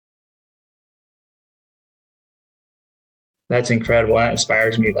That's incredible. That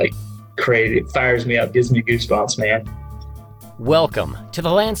inspires me like crazy. It fires me up, gives me goosebumps, man. Welcome to the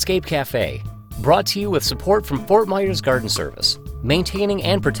Landscape Cafe, brought to you with support from Fort Myers Garden Service, maintaining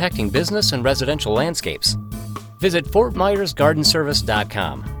and protecting business and residential landscapes. Visit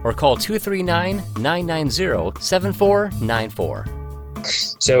fortmyersgardenservice.com or call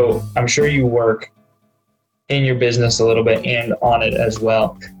 239-990-7494. So I'm sure you work in your business a little bit and on it as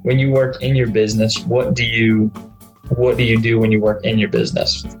well. When you work in your business, what do you do when you work in your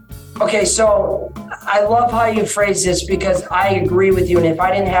business? Okay, so I love how you phrase this because I agree with you. And if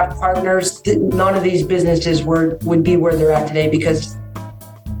I didn't have partners, none of these businesses would be where they're at today, because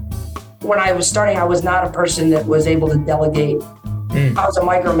when I was starting, I was not a person that was able to delegate. I was a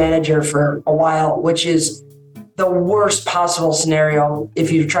micromanager for a while, which is the worst possible scenario if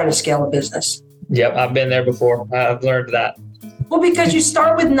you're trying to scale a business. Yep, I've been there before. I've learned that. Well, because you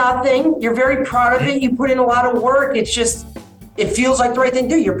start with nothing, you're very proud of it, you put in a lot of work, it feels like the right thing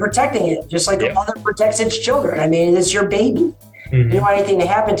to do. You're protecting it, just like a mother protects its children. I mean, it's your baby. You don't want anything to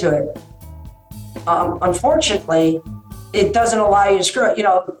happen to it. Unfortunately, it doesn't allow you to screw it. You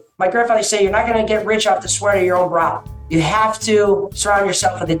know, my grandfather used to say, you're not going to get rich off the sweat of your own brow. You have to surround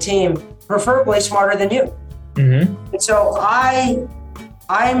yourself with a team, preferably smarter than you. And so I'm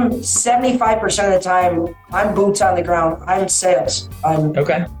 75% of the time, I'm boots on the ground. I'm in sales. I'm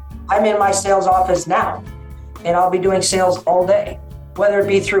in my sales office now. And I'll be doing sales all day, whether it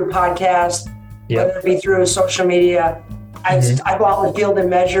be through podcasts, whether it be through social media. I go out in the field and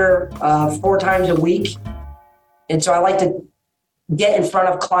measure 4 times a week. And so I like to get in front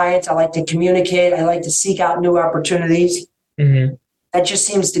of clients. I like to communicate. I like to seek out new opportunities. That just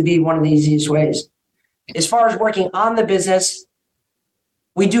seems to be one of the easiest ways. As far as working on the business,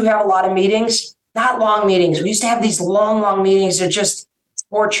 we do have a lot of meetings, not long meetings. We used to have these long meetings. They're just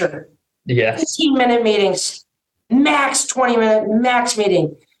torture. 15-minute meetings. Max 20-minute max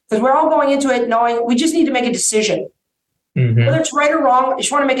meeting, because we're all going into it knowing we just need to make a decision. Whether it's right or wrong, I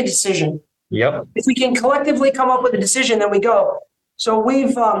just want to make a decision. If we can collectively come up with a decision, then we go. So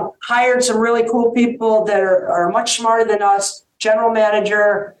we've hired some really cool people that are much smarter than us, general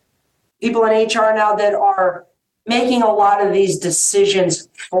manager, people in HR now that are making a lot of these decisions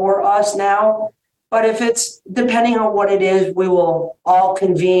for us now. But if it's depending on what it is, we will all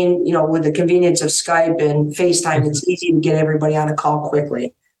convene, with the convenience of Skype and FaceTime. It's easy to get everybody on a call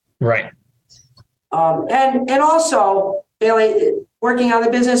quickly. Right. And also, Bailey, working on the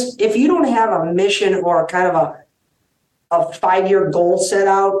business, if you don't have a mission or kind of a 5-year goal set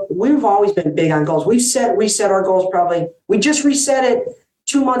out, we've always been big on goals. Reset our goals we just reset it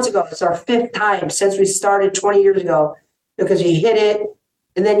 2 months ago. It's our 5th time since we started 20 years ago, because you hit it.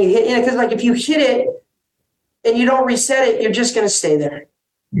 And then you hit, because if you hit it and you don't reset it, you're just going to stay there.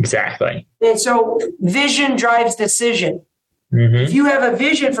 Exactly. And so vision drives decision. If you have a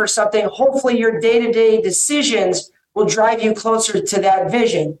vision for something, hopefully your day-to-day decisions will drive you closer to that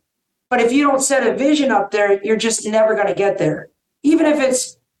vision. But if you don't set a vision up there, you're just never going to get there. Even if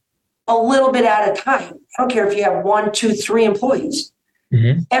it's a little bit at a time. I don't care if you have 1, 2, 3 employees.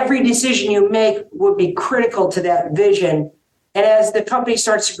 Every decision you make would be critical to that vision. And as the company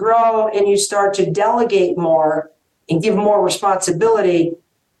starts to grow and you start to delegate more and give more responsibility,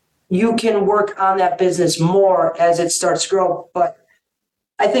 you can work on that business more as it starts to grow. But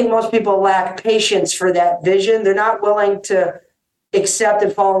I think most people lack patience for that vision. They're not willing to accept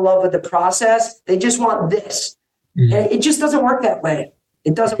and fall in love with the process. They just want this. And it just doesn't work that way.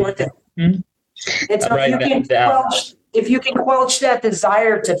 It doesn't work that way. And so if you can quench that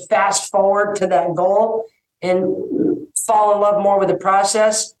desire to fast forward to that goal and fall in love more with the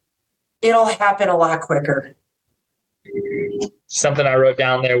process, it'll happen a lot quicker. Something I wrote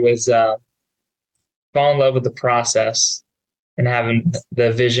down there was fall in love with the process, and having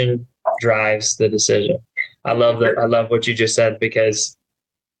the vision drives the decision. I love that. I love what you just said, because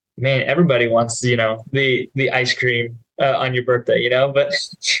man, everybody wants, the ice cream on your birthday, but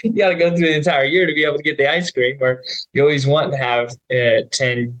you got to go through the entire year to be able to get the ice cream, or you always want to have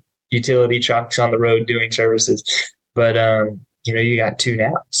 10 utility trucks on the road doing services. But, you got 2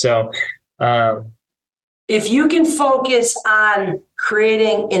 now. So if you can focus on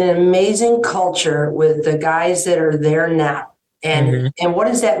creating an amazing culture with the guys that are there now, and what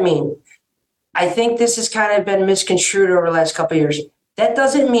does that mean? I think this has kind of been misconstrued over the last couple of years. That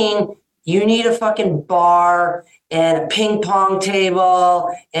doesn't mean you need a fucking bar and a ping pong table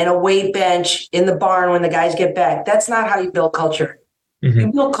and a weight bench in the barn when the guys get back. That's not how you build culture.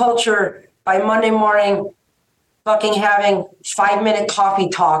 You build culture by Monday morning fucking having 5-minute coffee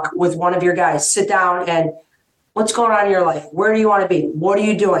talk with one of your guys. Sit down and what's going on in your life? Where do you want to be? What are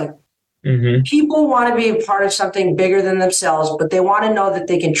you doing? Mm-hmm. People want to be a part of something bigger than themselves, but they want to know that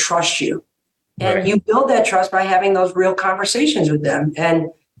they can trust you. And you build that trust by having those real conversations with them. And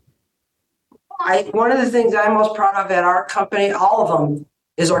one of the things I'm most proud of at our company, all of them,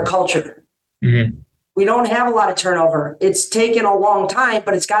 is our culture. Mm-hmm. We don't have a lot of turnover. It's taken a long time,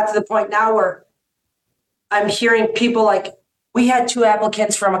 but it's got to the point now where I'm hearing people like, we had 2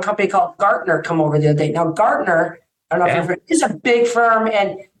 applicants from a company called Gartner come over the other day. Now, Gartner, I don't know if you're is a big firm,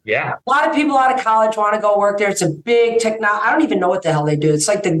 and a lot of people out of college want to go work there. It's a big technology. I don't even know what the hell they do. It's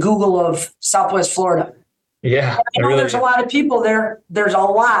like the Google of Southwest Florida. Yeah. I know there's a lot of people there. There's a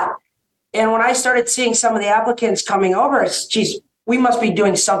lot. And when I started seeing some of the applicants coming over, it's, geez, we must be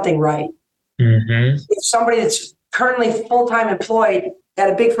doing something right. Mm-hmm. If somebody that's currently full-time employed at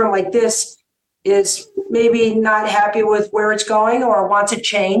a big firm like this is maybe not happy with where it's going or wants a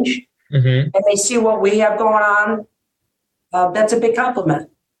change, and they see what we have going on, that's a big compliment.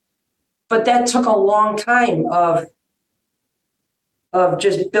 But that took a long time of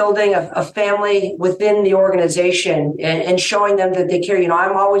just building a family within the organization and showing them that they care. You know,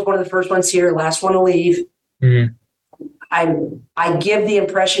 I'm always one of the first ones here, last one to leave. Mm-hmm. I give the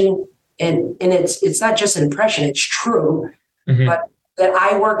impression, and it's not just an impression, it's true, but that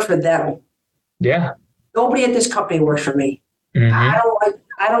I work for them. Yeah. Nobody at this company works for me. Mm-hmm.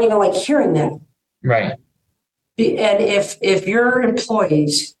 I don't even like hearing that. Right. And if your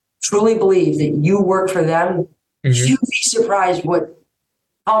employees truly believe that you work for them, you'd be surprised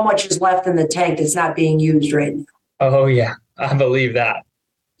how much is left in the tank that's not being used right now. Oh yeah, I believe that.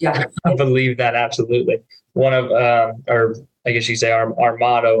 Yeah, I believe that absolutely. One of or I guess you say our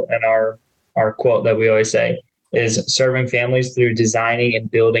motto and our quote that we always say is serving families through designing and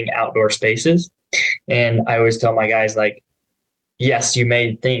building outdoor spaces. And I always tell my guys, like, yes, you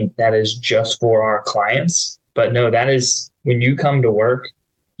may think that is just for our clients, but no, that is when you come to work,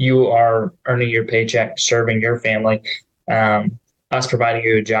 you are earning your paycheck, serving your family. Us providing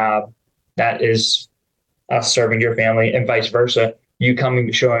you a job, that is us serving your family, and vice versa. You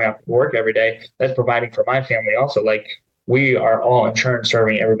coming, showing up to work every day, that's providing for my family also. Like, we are all in turn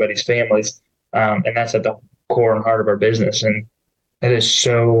serving everybody's families. And that's at the core and heart of our business. And it is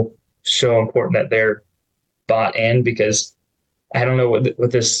so, so important that they're bought in, because I don't know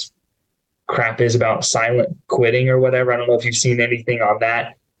what this crap is about silent quitting or whatever. I don't know if you've seen anything on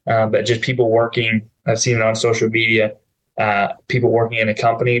that, but just people working. I've seen it on social media. People working in a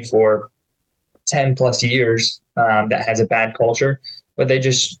company for 10 plus years that has a bad culture, but they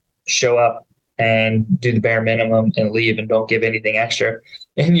just show up and do the bare minimum and leave and don't give anything extra.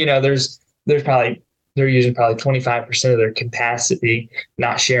 And, you know, they're using probably 25% of their capacity,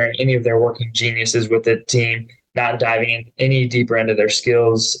 not sharing any of their working geniuses with the team, not diving in any deeper into their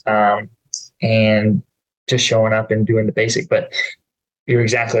skills, and just showing up and doing the basic. But you're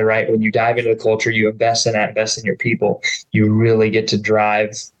exactly right. When you dive into the culture, you invest in your people, you really get to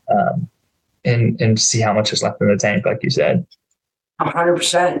drive and see how much is left in the tank, like you said.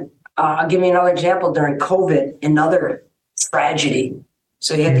 100%. I'll give you another example. During COVID, another tragedy.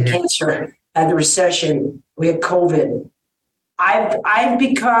 So you had the cancer, had the recession, we had COVID. I've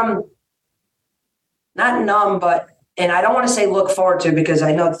become not numb, and I don't want to say look forward to, because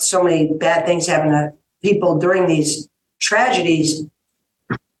I know so many bad things happen to people during these tragedies.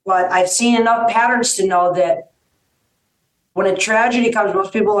 But I've seen enough patterns to know that when a tragedy comes,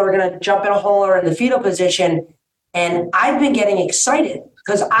 most people are going to jump in a hole or in the fetal position. And I've been getting excited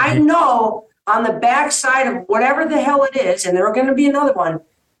because I know on the backside of whatever the hell it is, and there's going to be another one,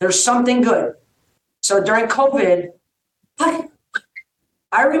 there's something good. So during COVID,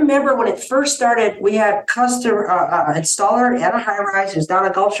 I remember when it first started, we had customer installer at a high rise. It was down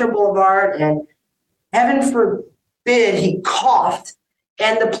on Gulfshore Boulevard, and heaven forbid he coughed,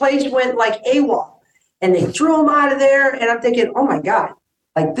 and the place went like AWOL, and they threw him out of there. And I'm thinking, oh my God,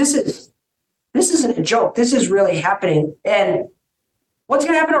 like this isn't a joke. This is really happening. And what's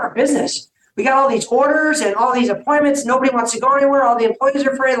going to happen to our business? We got all these orders and all these appointments. Nobody wants to go anywhere. All the employees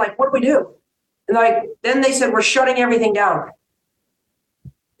are afraid. Like, what do we do? And then they said, we're shutting everything down.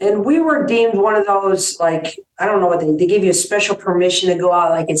 And we were deemed one of those, like, I don't know what they gave you a special permission to go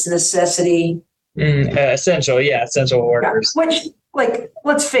out, like it's a necessity. Essential workers. Yeah, which, like,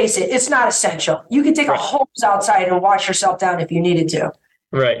 let's face it, it's not essential. You could take a hose outside and wash yourself down if you needed to.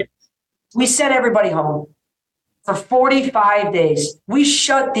 Right. We sent everybody home for 45 days. We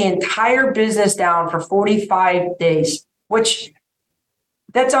shut the entire business down for 45 days, which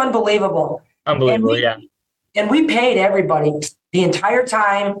that's unbelievable. Unbelievable, yeah. And we paid everybody the entire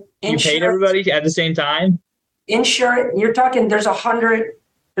time. You paid everybody at the same time? Insurance, you're talking, there's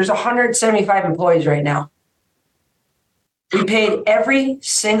 175 employees right now. We paid every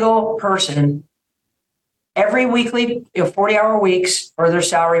single person every weekly, 40-hour weeks or their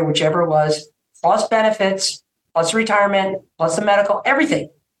salary, whichever it was, plus benefits, plus retirement, plus the medical, everything.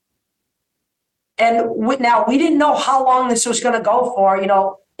 And now we didn't know how long this was going to go for.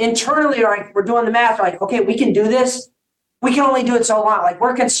 Internally, like, we're doing the math, like, okay, we can do this. We can only do it so long. Like,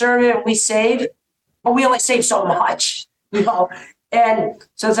 we're conservative, we save, but we only save so much, And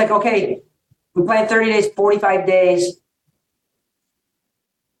so it's like, okay, we planned 30 days, 45 days.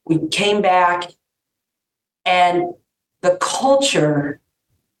 We came back, and the culture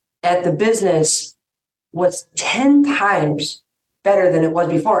at the business was 10 times better than it was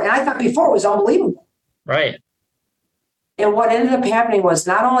before. And I thought before it was unbelievable. Right. And what ended up happening was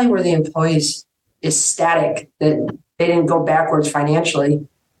not only were the employees ecstatic that they didn't go backwards financially,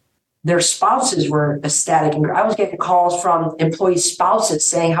 their spouses were ecstatic. And I was getting calls from employee spouses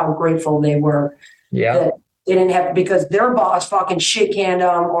saying how grateful they were. Yeah. That they didn't have, because their boss fucking shit canned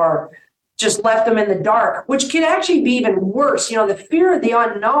them or just left them in the dark, which can actually be even worse. The fear of the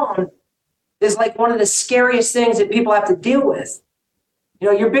unknown is like one of the scariest things that people have to deal with.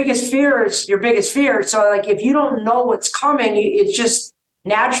 Your biggest fear is your biggest fear. So like, if you don't know what's coming, it's just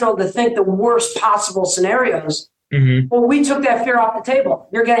natural to think the worst possible scenarios. Mm-hmm. Well, we took that fear off the table.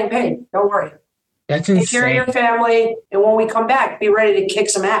 You're getting paid. Don't worry. That's insane. Take care of your family. And when we come back, be ready to kick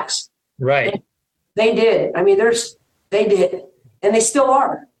some ass. Right. And they did. I mean, they did. And they still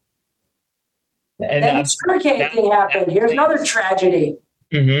are. And then this hurricane thing happened. Here's another tragedy.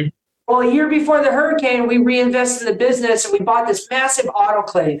 Mm-hmm. Well, a year before the hurricane, we reinvested in the business and we bought this massive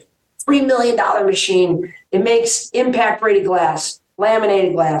autoclave, $3 million machine. It makes impact-rated glass,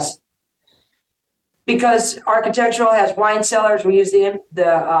 laminated glass. Because architectural has wine cellars, we use the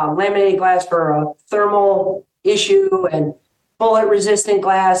laminated glass for a thermal issue and bullet-resistant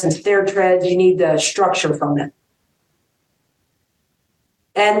glass and stair treads. You need the structure from it.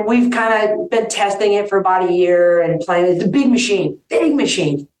 And we've kind of been testing it for about a year and playing. It's a big machine.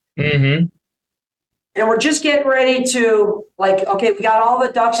 Mm-hmm. And we're just getting ready to, like, okay, we got all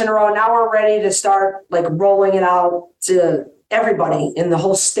the ducks in a row. Now we're ready to start, like, rolling it out to everybody in the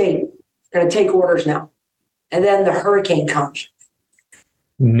whole state. We're going to take orders now. And then the hurricane comes.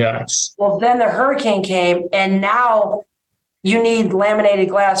 Nuts. Well, then the hurricane came, and now you need laminated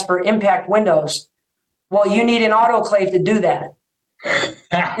glass for impact windows. Well, you need an autoclave to do that.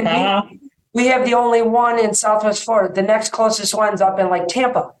 And we have the only one in Southwest Florida. The next closest one's up in, like,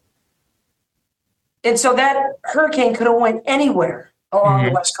 Tampa. And so that hurricane could have went anywhere along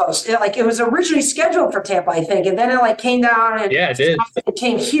the West Coast. It was originally scheduled for Tampa, I think, and then it came down and it did. It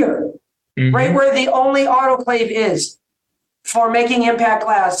came here, right where the only autoclave is for making impact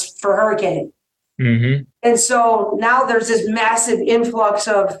glass for hurricane. Mm-hmm. And so now there's this massive influx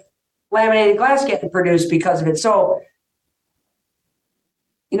of laminated glass getting produced because of it. So,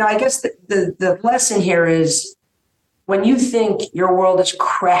 I guess the lesson here is when you think your world is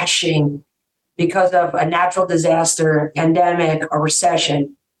crashing because of a natural disaster, pandemic, or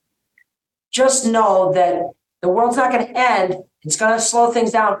recession, just know that the world's not going to end. It's going to slow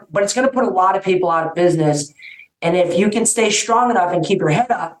things down, but it's going to put a lot of people out of business. And if you can stay strong enough and keep your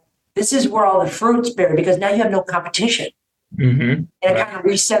head up, this is where all the fruits bear, because now you have no competition. Mm-hmm. And it kind of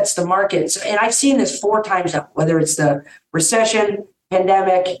resets the market. And I've seen this 4 times now, whether it's the recession,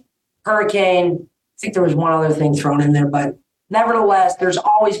 pandemic, hurricane. I think there was one other thing thrown in there, but nevertheless, there's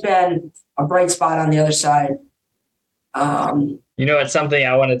always been a bright spot on the other side. It's something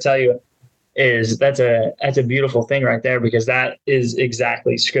I want to tell you is that's a beautiful thing right there, because that is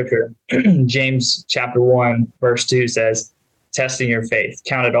exactly scripture. James chapter 1, verse 2 says, testing your faith,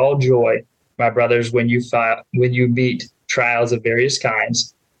 count it all joy, my brothers, when you meet trials of various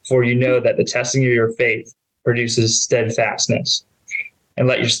kinds, for you know that the testing of your faith produces steadfastness. And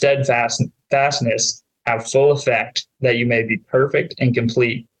let your steadfastness have full effect, that you may be perfect and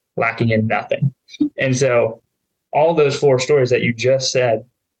complete, lacking in nothing. And so all those 4 stories that you just said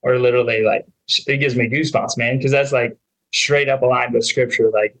are literally like, it gives me goosebumps, man, because that's like straight up aligned with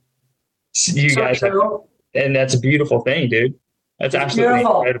scripture. Like you guys have, and that's a beautiful thing, dude. That's absolutely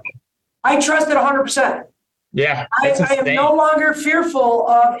incredible. I trust it 100%. Yeah. I am no longer fearful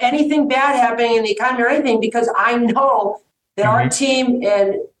of anything bad happening in the economy or anything, because I know that our team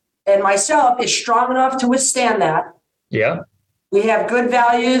and myself is strong enough to withstand that. Yeah. We have good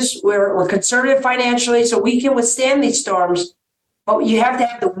values. We're conservative financially, so we can withstand these storms, but you have to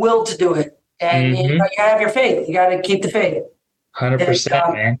have the will to do it. And you got to have your faith. You got to keep the faith.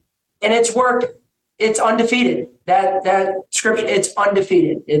 100%, man. And it's worked. It's undefeated. That scripture, it's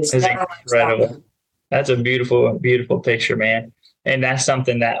undefeated. It's incredible. That's a beautiful, beautiful picture, man. And that's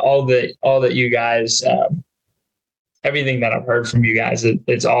something that all that you guys everything that I've heard from you guys,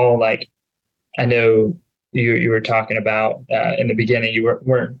 it's all like, I know you were talking about in the beginning,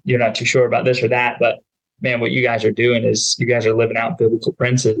 you're not too sure about this or that, but man, what you guys are doing is you guys are living out biblical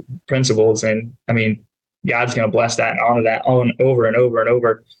principles. And I mean, God's going to bless that and honor that on over and over and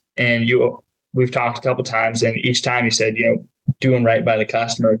over. And we've talked a couple times, and each time you said, doing right by the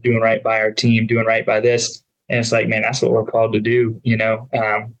customer, doing right by our team, doing right by this. And it's like, man, that's what we're called to do,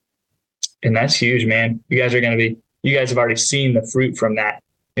 and that's huge, man. You guys have already seen the fruit from that.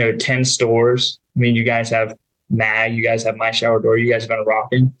 10 stores. I mean, you guys have MAG, you guys have My Shower Door, you guys have been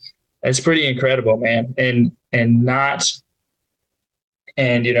rocking. It's pretty incredible, man. And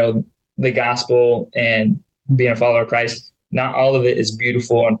the gospel and being a follower of Christ, not all of it is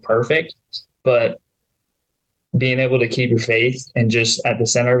beautiful and perfect, but being able to keep your faith and just at the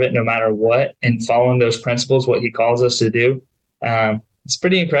center of it, no matter what, and following those principles, what he calls us to do. It's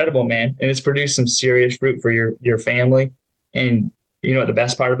pretty incredible, man. And it's produced some serious fruit for your family. And the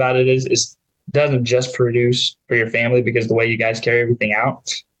best part about it is it doesn't just produce for your family because the way you guys carry everything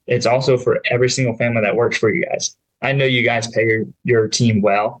out. It's also for every single family that works for you guys. I know you guys pay your team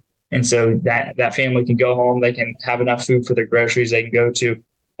well. And so that family can go home, they can have enough food for their groceries, they can go to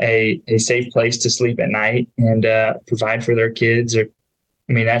a safe place to sleep at night and provide for their kids.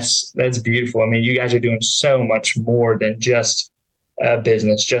 That's beautiful. I mean, you guys are doing so much more than just a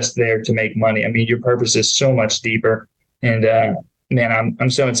business, just there to make money. I mean, your purpose is so much deeper. And man,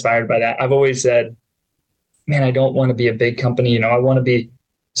 I'm so inspired by that. I've always said, man, I don't want to be a big company. I want to be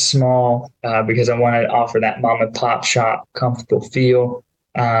small because I want to offer that mom and pop shop comfortable feel.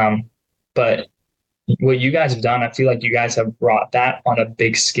 But what you guys have done, I feel like you guys have brought that on a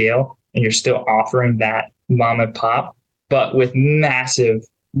big scale, and you're still offering that mom and pop, but with massive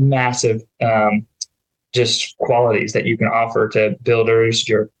just qualities that you can offer to builders,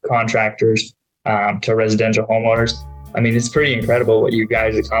 your contractors, to residential homeowners. I mean, it's pretty incredible what you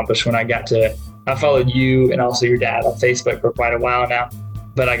guys accomplished. I followed you and also your dad on Facebook for quite a while now,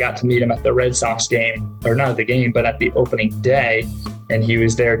 but I got to meet him at the Red Sox game, or not at the game, but at the opening day. And he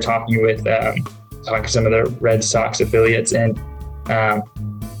was there talking with some of the Red Sox affiliates. And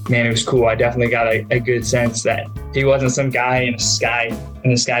man, it was cool. I definitely got a good sense that he wasn't some guy in a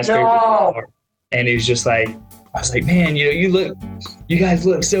skyscraper. No. And he was just like, I was like, man, you guys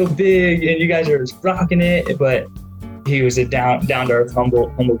look so big and you guys are just rocking it. But he was a down to earth,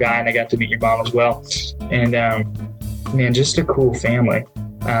 humble guy. And I got to meet your mom as well. And man, just a cool family.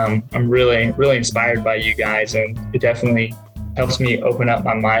 I'm really, really inspired by you guys, and it definitely helps me open up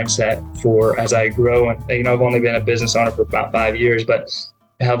my mindset for as I grow. And I've only been a business owner for about 5 years, but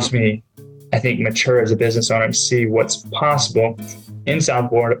it helps me, I think, mature as a business owner and see what's possible in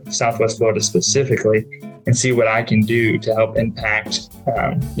Southwest Florida specifically, and see what I can do to help impact.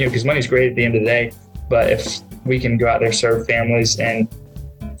 Because money's great at the end of the day, but if we can go out there, serve families, and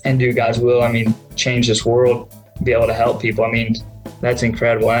do God's will, I mean, change this world, be able to help people. I mean, that's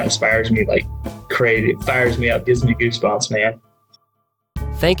incredible. That inspires me like crazy. It fires me up, gives me goosebumps, man.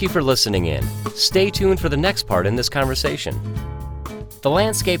 Thank you for listening in. Stay tuned for the next part in this conversation. The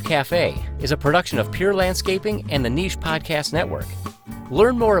Landscape Cafe is a production of Pure Landscaping and the Niche Podcast Network.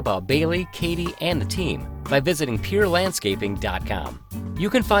 Learn more about Bailey, Katie, and the team by visiting purelandscaping.com. You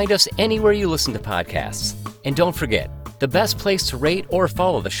can find us anywhere you listen to podcasts. And don't forget, the best place to rate or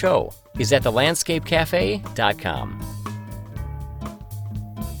follow the show is at thelandscapecafe.com.